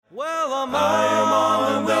Well, I am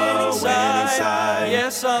on the winning side.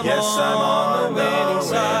 Yes, I'm on the winning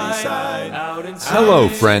side. Hello,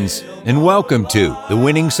 friends, and welcome to the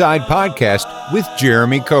Winning Side Podcast with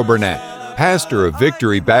Jeremy Coburnett, pastor of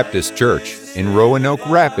Victory Baptist Church in Roanoke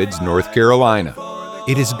Rapids, North Carolina.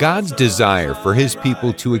 It is God's desire for His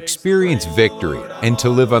people to experience victory and to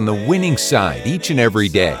live on the winning side each and every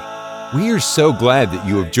day. We are so glad that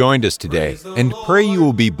you have joined us today and pray you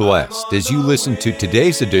will be blessed as you listen to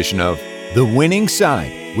today's edition of The Winning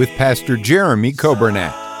Side with Pastor Jeremy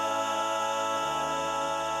Coburnett.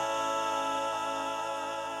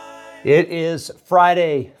 It is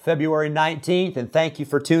Friday, February 19th, and thank you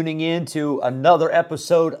for tuning in to another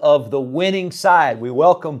episode of The Winning Side. We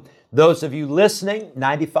welcome those of you listening,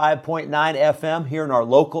 95.9 FM here in our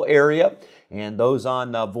local area, and those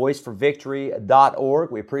on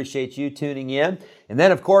voiceforvictory.org. We appreciate you tuning in. And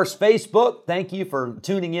then, of course, Facebook. Thank you for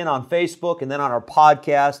tuning in on Facebook and then on our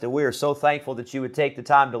podcast. And we are so thankful that you would take the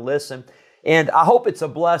time to listen. And I hope it's a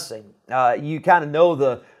blessing. You kind of know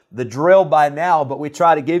the drill by now, but we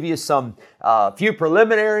try to give you some few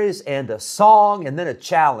preliminaries and a song and then a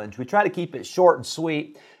challenge. We try to keep it short and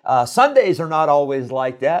sweet. Sundays are not always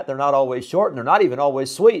like that. They're not always short, and they're not even always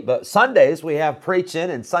sweet. But Sundays, we have preaching,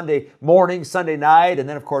 and Sunday morning, Sunday night, and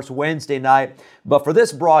then, of course, Wednesday night. But for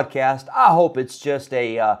this broadcast, I hope it's just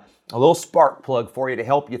a little spark plug for you to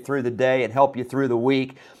help you through the day and help you through the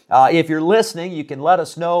week. If you're listening, you can let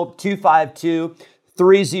us know,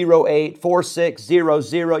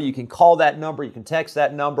 252-308-4600. You can call that number, you can text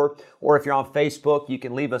that number, or if you're on Facebook, you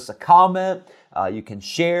can leave us a comment. You can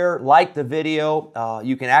share, like the video.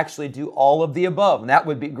 You can actually do all of the above, and that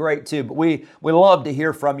would be great too. But we love to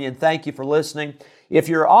hear from you, and thank you for listening. If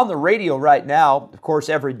you're on the radio right now, of course,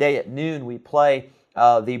 every day at noon we play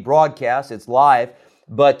the broadcast. It's live,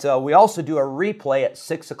 but we also do a replay at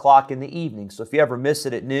 6 o'clock in the evening. So if you ever miss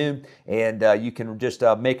it at noon, and you can just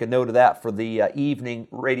make a note of that for the evening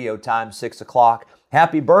radio time, 6 o'clock.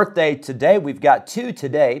 Happy birthday today. We've got two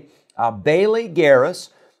today, Bailey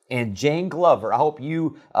Garris and Jane Glover. I hope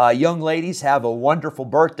you young ladies have a wonderful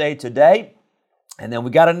birthday today. And then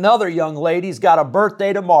we got another young lady's got a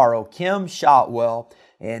birthday tomorrow, Kim Shotwell.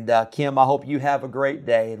 And Kim, I hope you have a great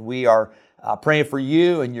day. And we are praying for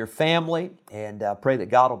you and your family, and pray that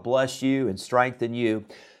God will bless you and strengthen you.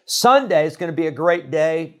 Sunday is going to be a great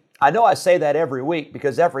day. I know I say that every week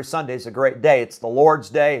because every Sunday is a great day. It's the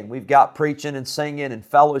Lord's Day, and we've got preaching and singing and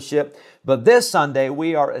fellowship. But this Sunday,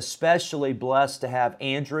 we are especially blessed to have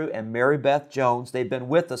Andrew and Mary Beth Jones. They've been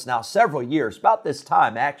with us now several years, about this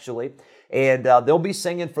time actually, and they'll be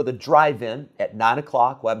singing for the drive-in at 9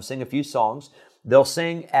 o'clock. We'll have them sing a few songs. They'll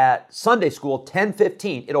sing at Sunday School,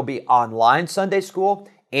 10:15. It'll be online Sunday School,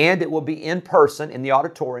 and it will be in person in the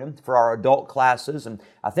auditorium for our adult classes, and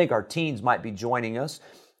I think our teens might be joining us.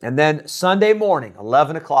 And then Sunday morning,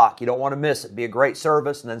 11 o'clock. You don't want to miss it. It'll be a great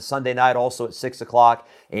service. And then Sunday night also at 6 o'clock.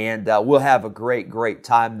 And we'll have a great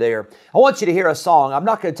time there. I want you to hear a song. I'm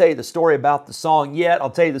not going to tell you the story about the song yet. I'll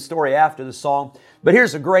tell you the story after the song. But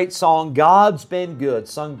here's a great song, God's Been Good,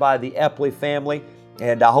 sung by the Epley family.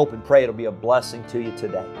 And I hope and pray it'll be a blessing to you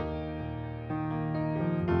today.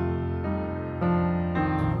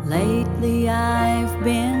 Lately I've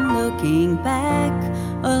been looking back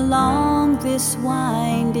along this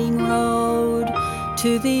winding road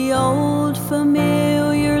to the old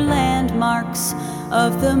familiar landmarks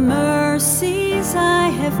of the mercies I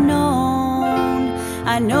have known.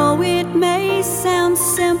 I know it may sound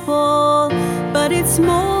simple, but it's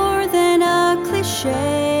more than a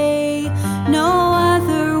cliche. No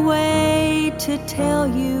other way to tell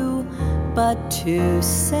you but to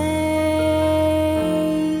say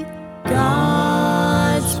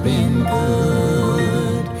God's been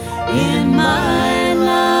good in my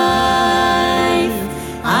life.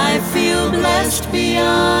 I feel blessed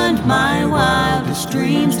beyond my wildest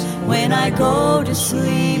dreams when I go to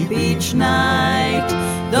sleep each night.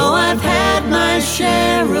 Though I've had my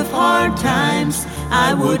share of hard times,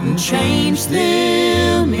 I wouldn't change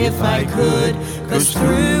them if I could, 'cause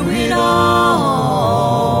through it all,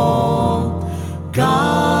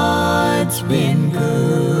 God's been good.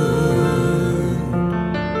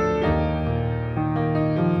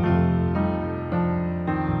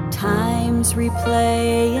 Times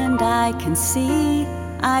replay and I can see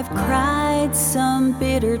I've cried some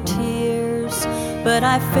bitter tears, but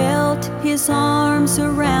I felt His arms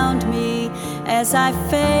around me as I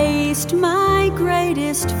faced my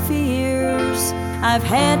greatest fears. I've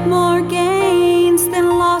had more gains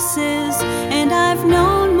than losses, and I've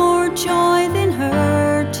known more joy than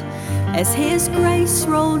hurt, as His grace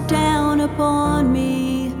rolled down upon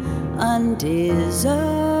me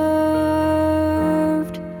undeserved.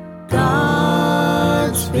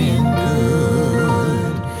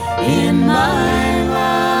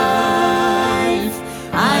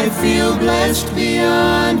 blessed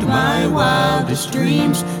beyond my wildest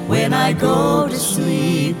dreams when I go to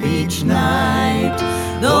sleep each night.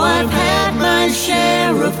 Though I've had my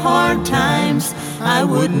share of hard times, I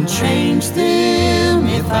wouldn't change them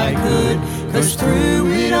if I could, 'cause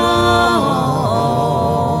through it all,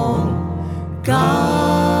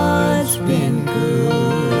 God's been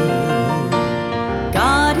good.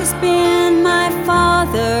 God has been my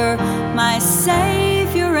Father, my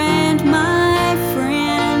Savior and my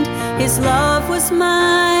friend. His love was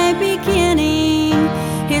my beginning,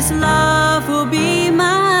 His love will be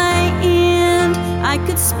my end. I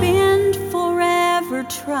could spend forever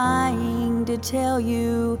trying to tell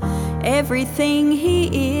you everything He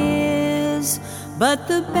is, but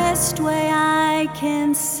the best way I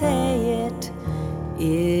can say it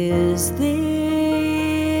is this: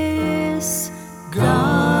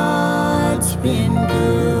 God's been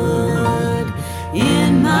good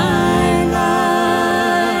in my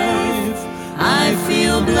life. I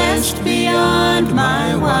feel blessed beyond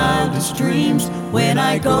my wildest dreams when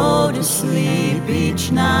I go to sleep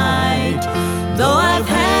each night. Though I've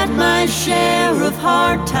had my share of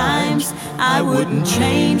hard times, I wouldn't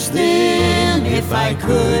change them if I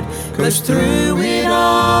could, 'cause through it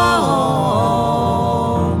all,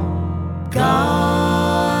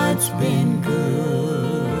 God's been good.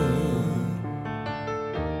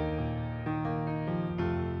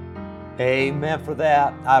 Amen for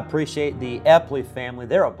that. I appreciate the Epley family.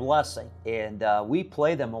 They're a blessing, and we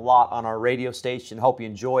play them a lot on our radio station. Hope you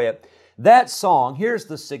enjoy it. That song, here's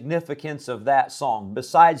the significance of that song.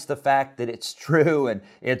 Besides the fact that it's true and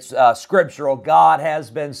it's scriptural, God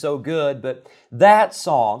has been so good, but that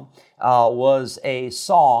song was a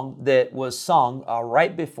song that was sung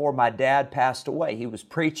right before my dad passed away. He was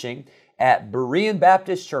preaching at Berean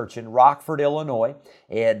Baptist Church in Rockford, Illinois,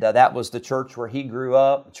 and that was the church where he grew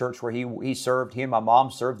up, the church where he served. He and my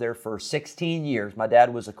mom served there for 16 years. My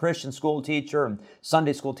dad was a Christian school teacher and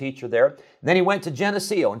Sunday school teacher there. And then he went to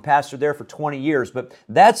Geneseo and pastored there for 20 years. But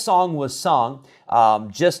that song was sung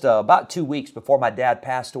just about 2 weeks before my dad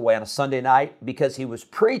passed away on a Sunday night, because he was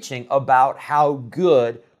preaching about how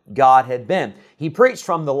good God had been. He preached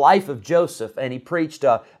from the life of Joseph, and he preached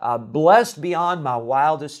blessed beyond my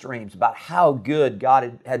wildest dreams, about how good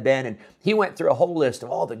God had been. And he went through a whole list of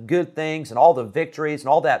all the good things and all the victories and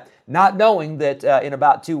all that, not knowing that in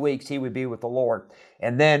about 2 weeks he would be with the Lord.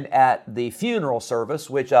 And then at the funeral service,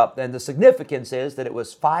 which and the significance is that it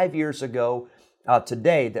was 5 years ago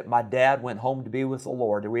today that my dad went home to be with the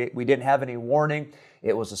Lord. We didn't have any warning.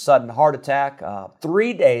 It was a sudden heart attack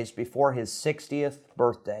 3 days before his 60th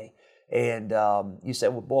birthday. And you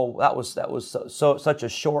said, well, that was such a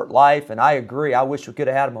short life. And I agree. I wish we could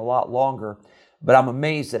have had him a lot longer. But I'm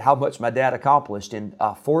amazed at how much my dad accomplished in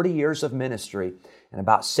 40 years of ministry and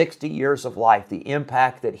about 60 years of life, the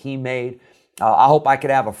impact that he made. I hope I could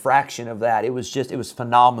have a fraction of that. It was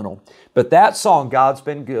phenomenal. But that song, God's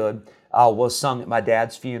Been Good, was sung at my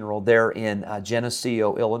dad's funeral there in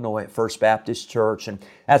Geneseo, Illinois at First Baptist Church. And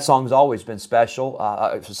that song's always been special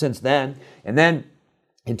since then. And then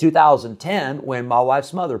in 2010, when my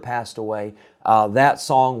wife's mother passed away, that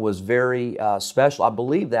song was very special. I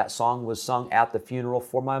believe that song was sung at the funeral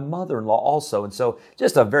for my mother-in-law also. And so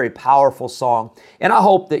just a very powerful song. And I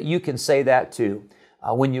hope that you can say that too.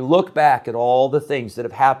 When you look back at all the things that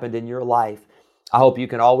have happened in your life, I hope you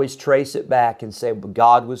can always trace it back and say, well,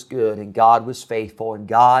 God was good and God was faithful and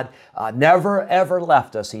God never, ever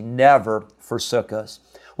left us. He never forsook us.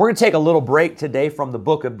 We're going to take a little break today from the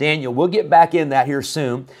book of Daniel. We'll get back in that here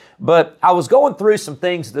soon. But I was going through some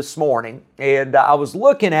things this morning, and I was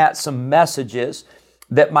looking at some messages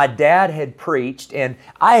that my dad had preached. And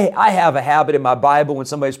I have a habit in my Bible when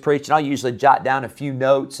somebody's preaching, I'll usually jot down a few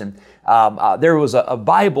notes. And there was a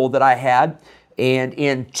Bible that I had. And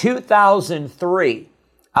in 2003,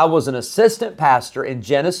 I was an assistant pastor in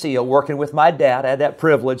Geneseo working with my dad. I had that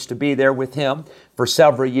privilege to be there with him for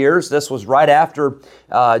several years. This was right after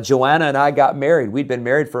Joanna and I got married. We'd been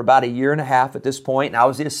married for about 1.5 years at this point, and I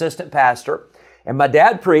was the assistant pastor. And my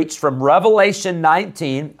dad preached from Revelation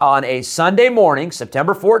 19 on a Sunday morning,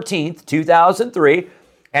 September 14th, 2003,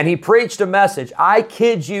 and he preached a message. I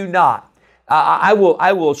kid you not. I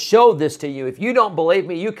will show this to you. If you don't believe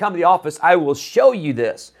me, you come to the office, I will show you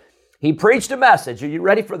this. He preached a message. Are you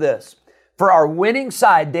ready for this? For our Winning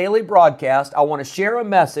Side daily broadcast, I want to share a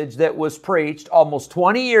message that was preached almost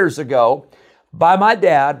 20 years ago by my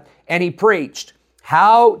dad, and he preached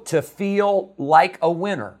how to feel like a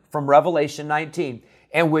winner from Revelation 19.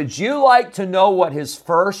 And would you like to know what his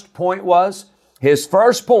first point was? His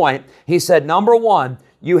first point, he said, number one,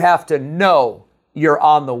 you have to know you're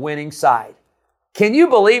on the winning side. Can you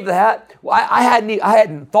believe that? Well, I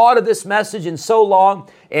hadn't thought of this message in so long,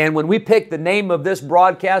 and when we picked the name of this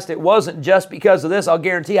broadcast, it wasn't just because of this. I'll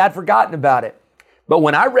guarantee I'd forgotten about it. But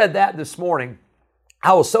when I read that this morning,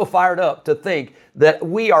 I was so fired up to think that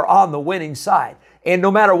we are on the winning side. And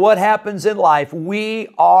no matter what happens in life, we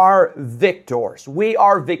are victors. We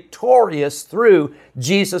are victorious through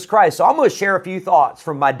Jesus Christ. So I'm going to share a few thoughts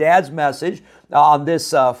from my dad's message on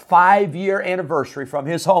this 5-year anniversary from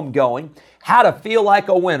his homegoing, How to Feel Like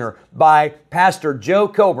a Winner by Pastor Joe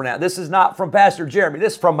Coburnett. This is not from Pastor Jeremy.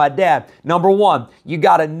 This is from my dad. Number 1, you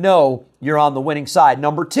got to know you're on the winning side.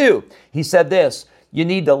 Number 2, he said this, you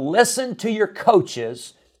need to listen to your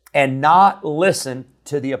coaches and not listen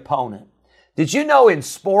to the opponent. Did you know in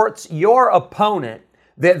sports, your opponent,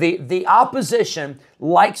 the opposition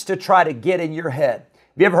likes to try to get in your head?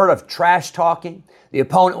 Have you ever heard of trash talking? The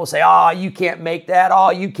opponent will say, oh, you can't make that.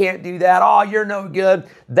 Oh, you can't do that. Oh, you're no good.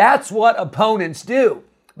 That's what opponents do.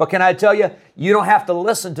 But can I tell you, you don't have to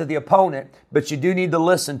listen to the opponent, but you do need to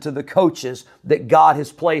listen to the coaches that God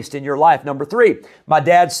has placed in your life. Number 3, my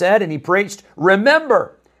dad said, and he preached,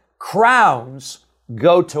 remember, crowns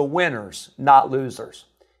go to winners, not losers.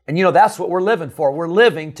 And you know, that's what we're living for. We're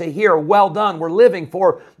living to hear, well done. We're living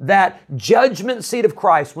for that judgment seat of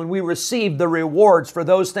Christ when we receive the rewards for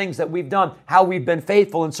those things that we've done, how we've been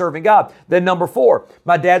faithful in serving God. Then number 4,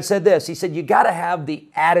 my dad said this. He said, you got to have the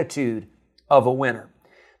attitude of a winner.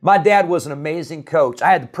 My dad was an amazing coach.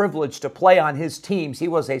 I had the privilege to play on his teams. He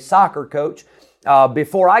was a soccer coach.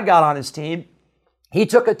 Before I got on his team, he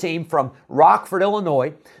took a team from Rockford,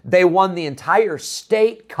 Illinois. They won the entire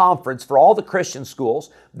state conference for all the Christian schools.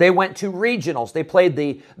 They went to regionals. They played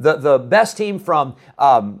the best team from,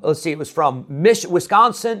 it was from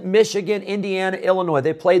Wisconsin, Michigan, Indiana, Illinois.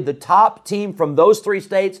 They played the top team from those 3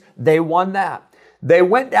 states. They won that. They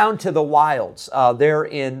went down to the Wilds. They're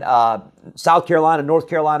in South Carolina, North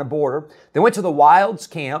Carolina border. They went to the Wilds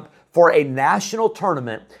camp for a national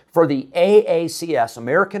tournament for the AACS,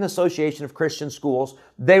 American Association of Christian Schools.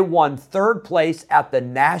 They won 3rd place at the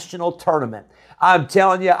national tournament. I'm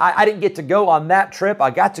telling you, I didn't get to go on that trip. I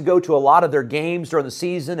got to go to a lot of their games during the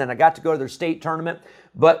season, and I got to go to their state tournament.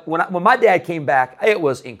 But when my dad came back, it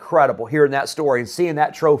was incredible hearing that story and seeing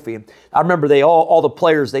that trophy. I remember all the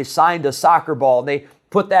players, they signed a soccer ball, and they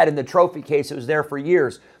put that in the trophy case. It was there for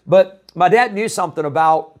years. But my dad knew something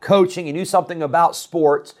about coaching. He knew something about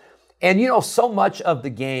sports. And you know, so much of the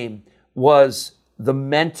game was the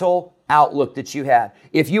mental outlook that you had.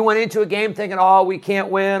 If you went into a game thinking, oh, we can't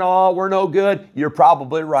win, oh, we're no good, you're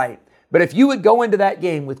probably right. But if you would go into that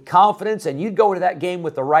game with confidence and you'd go into that game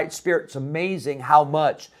with the right spirit, it's amazing how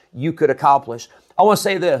much you could accomplish. I want to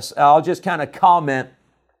say this. I'll just kind of comment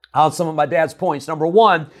on some of my dad's points. Number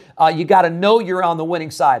 1, you got to know you're on the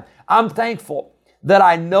winning side. I'm thankful that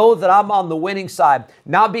I know that I'm on the winning side,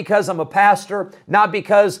 not because I'm a pastor, not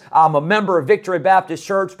because I'm a member of Victory Baptist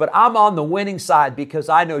Church, but I'm on the winning side because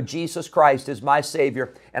I know Jesus Christ is my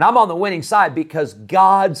Savior. And I'm on the winning side because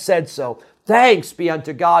God said so. Thanks be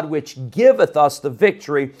unto God which giveth us the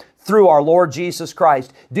victory through our Lord Jesus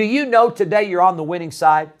Christ. Do you know today you're on the winning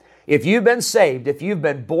side? If you've been saved, if you've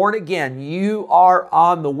been born again, you are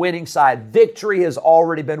on the winning side. Victory has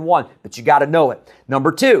already been won, but you got to know it.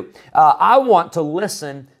 Number 2, I want to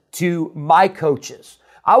listen to my coaches.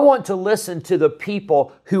 I want to listen to the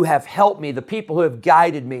people who have helped me, the people who have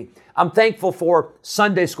guided me. I'm thankful for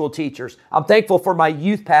Sunday school teachers. I'm thankful for my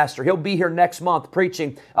youth pastor. He'll be here next month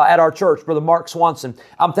preaching at our church, Brother Mark Swanson.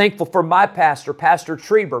 I'm thankful for my pastor, Pastor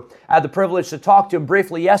Trieber. I had the privilege to talk to him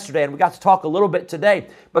briefly yesterday, and we got to talk a little bit today.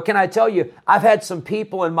 But can I tell you, I've had some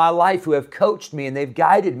people in my life who have coached me and they've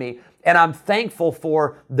guided me, and I'm thankful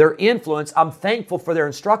for their influence. I'm thankful for their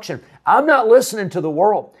instruction. I'm not listening to the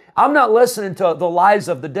world. I'm not listening to the lies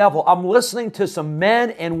of the devil. I'm listening to some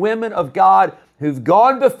men and women of God who've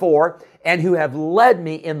gone before and who have led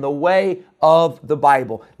me in the way of the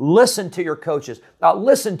Bible. Listen to your coaches.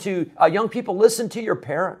 Listen to young people. Listen to your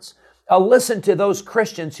parents. Listen to those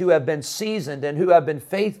Christians who have been seasoned and who have been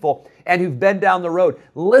faithful and who've been down the road.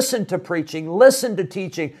 Listen to preaching. Listen to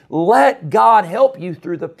teaching. Let God help you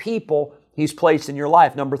through the people He's placed in your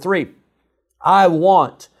life. Number 3, I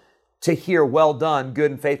want to hear, well done, good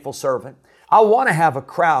and faithful servant. I want to have a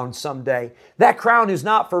crown someday. That crown is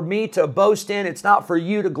not for me to boast in. It's not for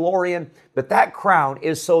you to glory in. But that crown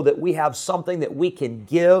is so that we have something that we can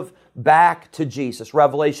give back to Jesus.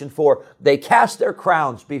 Revelation 4, they cast their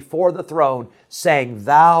crowns before the throne, saying,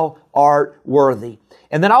 Thou art worthy.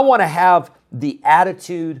 And then I want to have the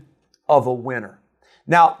attitude of a winner.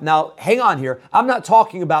 Now, hang on here. I'm not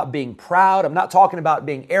talking about being proud. I'm not talking about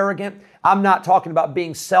being arrogant. I'm not talking about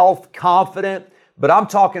being self-confident. but I'm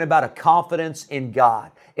talking about a confidence in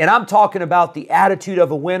God. And I'm talking about the attitude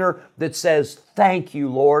of a winner that says, thank you,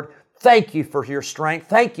 Lord. Thank you for your strength.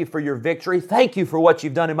 Thank you for your victory. Thank you for what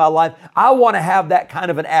you've done in my life. I want to have that kind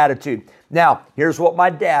of an attitude. Now, here's what my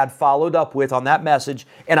dad followed up with on that message,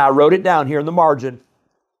 and I wrote it down here in the margin.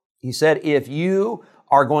 He said, if you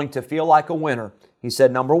are going to feel like a winner, he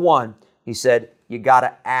said, number one, he said, you got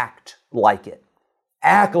to act like it.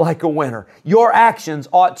 Act like a winner. Your actions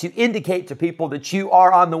ought to indicate to people that you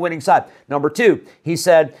are on the winning side. Number two, he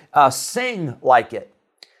said, sing like it.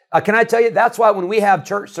 Can I tell you, that's why when we have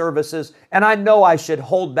church services, and I know I should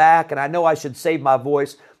hold back and I know I should save my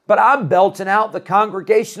voice, but I'm belting out the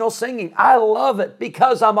congregational singing. I love it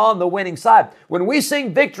because I'm on the winning side. When we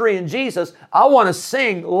sing victory in Jesus, I want to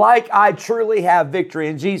sing like I truly have victory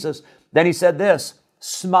in Jesus. Then he said this,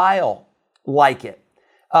 smile like it.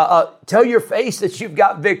 Tell your face that you've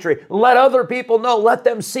got victory. Let other people know. Let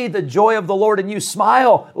them see the joy of the Lord in you.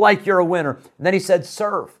 Smile like you're a winner. And then he said,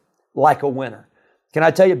 serve like a winner. Can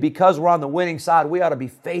I tell you, because we're on the winning side, we ought to be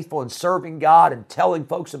faithful in serving God and telling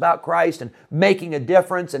folks about Christ and making a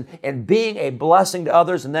difference and being a blessing to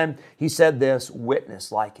others. And then he said this, witness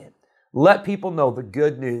like it. Let people know the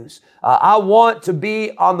good news. I want to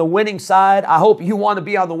be on the winning side. I hope you want to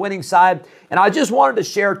be on the winning side. And I just wanted to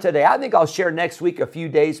share today. I think I'll share next week, a few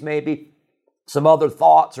days maybe, some other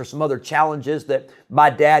thoughts or some other challenges that my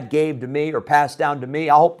dad gave to me or passed down to me.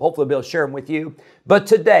 Hopefully be able to share them with you. But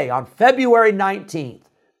today, on February 19th,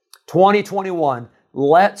 2021,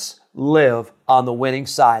 let's live on the winning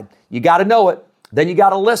side. You got to know it. Then you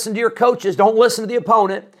got to listen to your coaches. Don't listen to the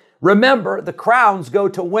opponent. Remember, the crowns go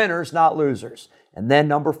to winners, not losers. And then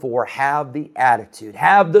number 4, have the attitude,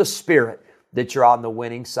 have the spirit that you're on the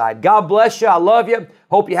winning side. God bless you. I love you.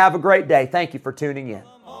 Hope you have a great day. Thank you for tuning in.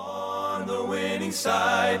 On the winning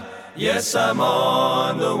side. Yes, I'm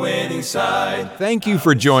on the winning side. Thank you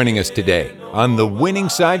for joining us today on the Winning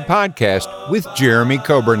Side Podcast with Jeremy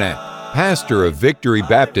Coburnett, pastor of Victory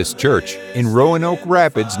Baptist Church in Roanoke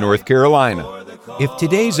Rapids, North Carolina. If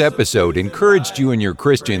today's episode encouraged you in your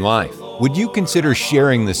Christian life, would you consider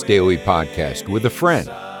sharing this daily podcast with a friend,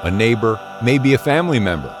 a neighbor, maybe a family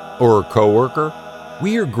member, or a coworker?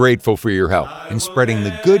 We are grateful for your help in spreading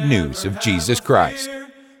the good news of Jesus Christ.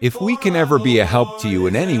 If we can ever be a help to you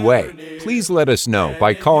in any way, please let us know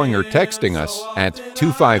by calling or texting us at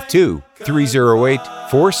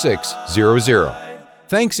 252-308-4600.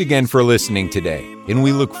 Thanks again for listening today, and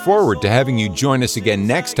we look forward to having you join us again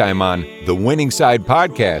next time on the Winning Side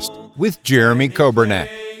Podcast with Jeremy Coburnett.